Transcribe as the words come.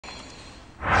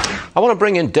I want to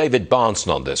bring in David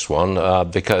Bahnsen on this one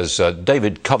because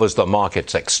David covers the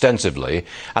markets extensively,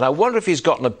 and I wonder if he's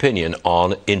got an opinion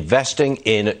on investing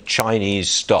in Chinese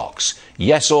stocks.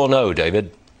 Yes or no,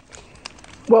 David?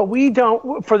 Well, we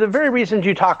don't, for the very reasons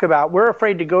you talk about. We're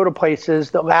afraid to go to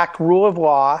places that lack rule of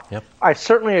law. Yep. I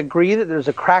certainly agree that there's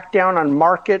a crackdown on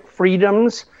market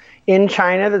freedoms in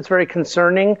China that's very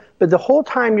concerning. But the whole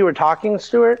time you were talking,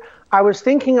 Stuart, I was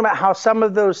thinking about how some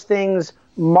of those things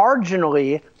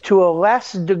marginally, to a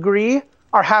less degree,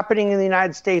 are happening in the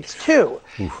United States too.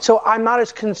 So I'm not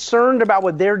as concerned about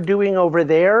what they're doing over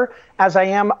there as I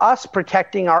am us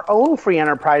protecting our own free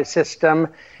enterprise system.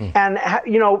 And,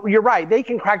 you know, you're right, they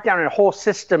can crack down on a whole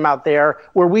system out there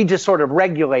where we just sort of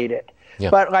regulate it. Yeah.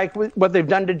 But like what they've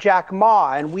done to Jack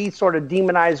Ma, and we sort of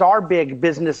demonize our big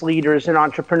business leaders and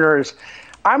entrepreneurs.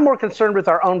 I'm more concerned with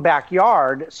our own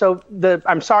backyard. So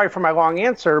I'm sorry for my long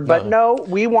answer, but no,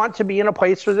 we want to be in a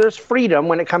place where there's freedom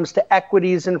when it comes to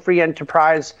equities and free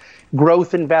enterprise,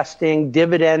 growth investing,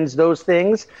 dividends, those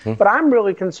things. But I'm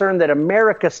really concerned that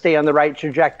America stay on the right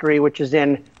trajectory, which is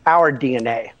in our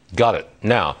DNA. Got it.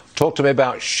 Now, talk to me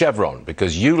about Chevron,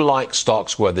 because you like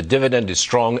stocks where the dividend is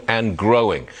strong and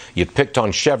growing. You picked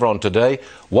on Chevron today.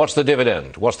 What's the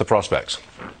dividend? What's the prospects?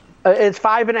 It's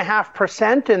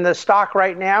 5.5%, and the stock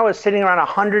right now is sitting around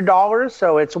 $100.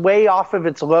 So it's way off of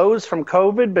its lows from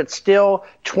COVID, but still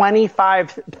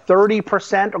 25,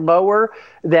 30% lower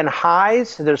than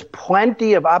highs. There's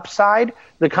plenty of upside.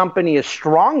 The company is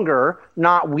stronger,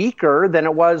 not weaker than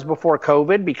it was before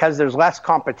COVID because there's less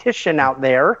competition out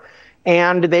there.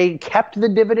 And they kept the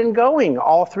dividend going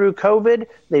all through COVID.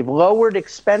 They've lowered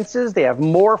expenses. They have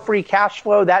more free cash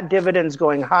flow. That dividend's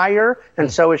going higher,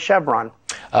 and so is Chevron.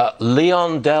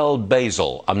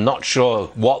 LyondellBasell. I'm not sure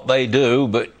what they do,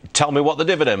 but tell me what the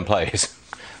dividend plays.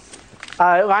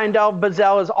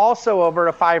 LyondellBasell is also over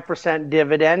a 5%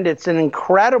 dividend. It's an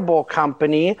incredible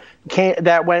company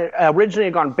that originally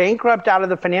had gone bankrupt out of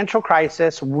the financial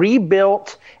crisis,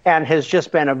 rebuilt, and has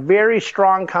just been a very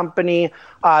strong company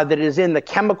that is in the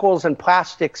chemicals and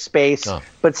plastics space.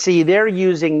 But see, they're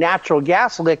using natural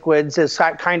gas liquids as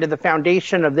kind of the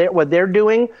foundation of what they're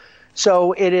doing.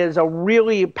 So it is a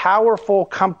really powerful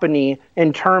company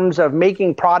in terms of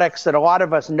making products that a lot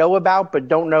of us know about but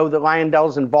don't know that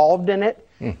Lyondell's involved in it.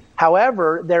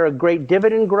 However, they're a great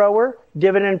dividend grower,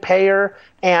 dividend payer,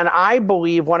 and I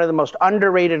believe one of the most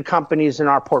underrated companies in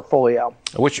our portfolio.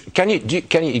 Which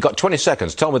you got 20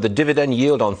 seconds. Tell me the dividend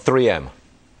yield on 3M.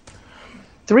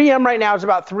 3M right now is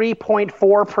about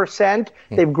 3.4%.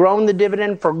 They've grown the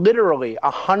dividend for literally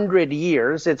 100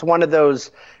 years. It's one of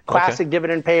those classic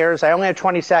dividend payers. I only have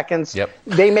 20 seconds.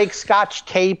 They make Scotch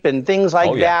tape and things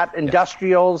like that,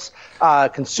 industrials,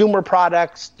 consumer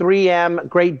products. 3M,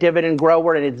 great dividend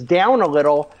grower, and it's down a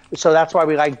little, so that's why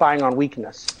we like buying on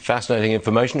weakness. Fascinating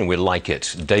information, and we like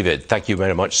it. David, thank you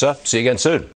very much, sir. See you again soon.